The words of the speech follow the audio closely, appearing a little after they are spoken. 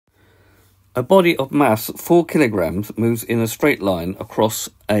A body of mass 4 kilograms moves in a straight line across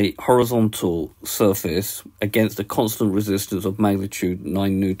a horizontal surface against a constant resistance of magnitude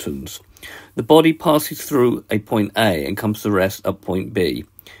 9 newtons. The body passes through a point A and comes to rest at point B,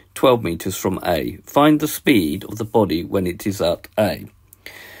 12 meters from A. Find the speed of the body when it is at A.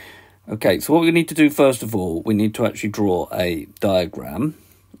 Okay, so what we need to do first of all, we need to actually draw a diagram.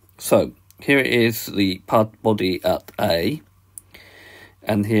 So here is the body at A,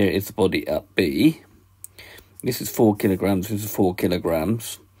 and here is the body at B. This is 4 kilograms, this is 4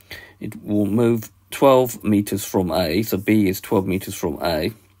 kilograms. It will move 12 meters from A, so B is 12 meters from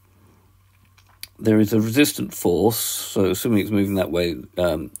A. There is a resistant force, so assuming it's moving that way,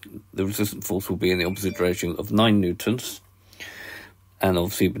 the resistant force will be in the opposite direction of 9 newtons. And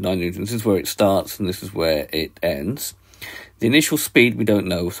obviously 9 newtons, this is where it starts and this is where it ends. The initial speed we don't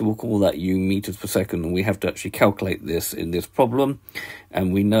know, so we'll call that u meters per second, and we have to actually calculate this in this problem,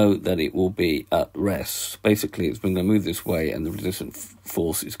 and we know that it will be at rest. Basically, it's going to move this way, and the resistant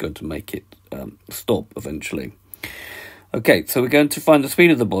force is going to make it stop eventually. Okay, so we're going to find the speed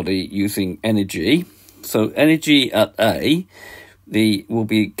of the body using energy. So energy at A, will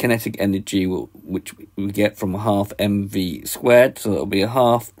be kinetic energy, which we get from half mv squared, so it'll be a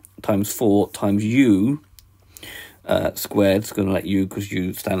half times 4 times u squared. It's going to let u because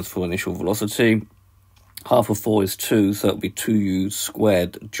u stands for initial velocity. Half of 4 is 2, so it'll be 2u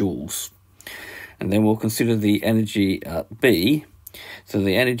squared joules. And then we'll consider the energy at B. So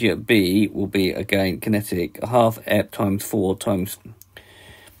the energy at B will be, again, kinetic, a half F times 4 times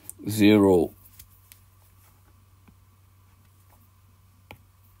 0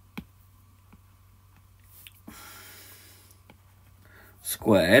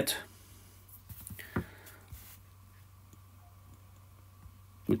 squared,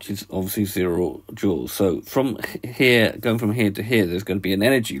 which is obviously 0 joules. So from here, going from here to here, there's going to be an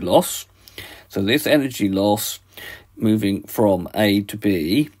energy loss. So this energy loss moving from A to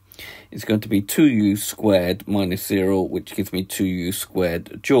B is going to be 2u squared minus 0, which gives me 2u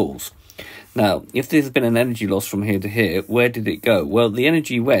squared joules. Now, if there's been an energy loss from here to here, where did it go? Well, the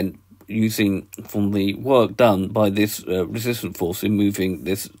energy went using from the work done by this resistant force in moving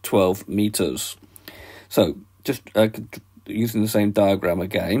this 12 meters. So just using the same diagram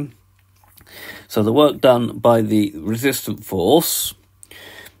again. So the work done by the resistant force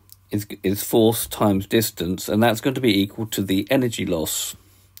is force times distance, and that's going to be equal to the energy loss.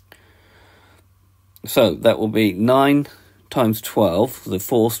 So that will be 9 times 12. The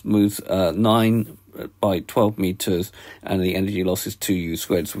force moves 9 by 12 meters, and the energy loss is 2u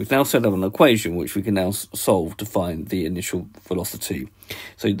squared. So we've now set up an equation which we can now solve to find the initial velocity.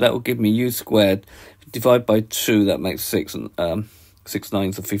 So that will give me u squared. Divide by 2, that makes 6, and 6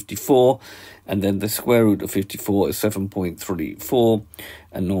 nines are 54, and then the square root of 54 is 7.34,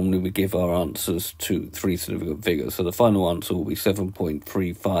 and normally we give our answers to 3 significant figures. So the final answer will be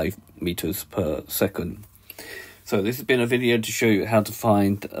 7.35 meters per second. So this has been a video to show you how to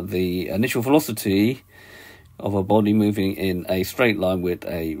find the initial velocity of a body moving in a straight line with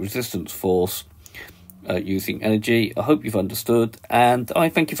a resistance force using energy. I hope you've understood, and I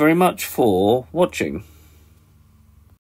thank you very much for watching.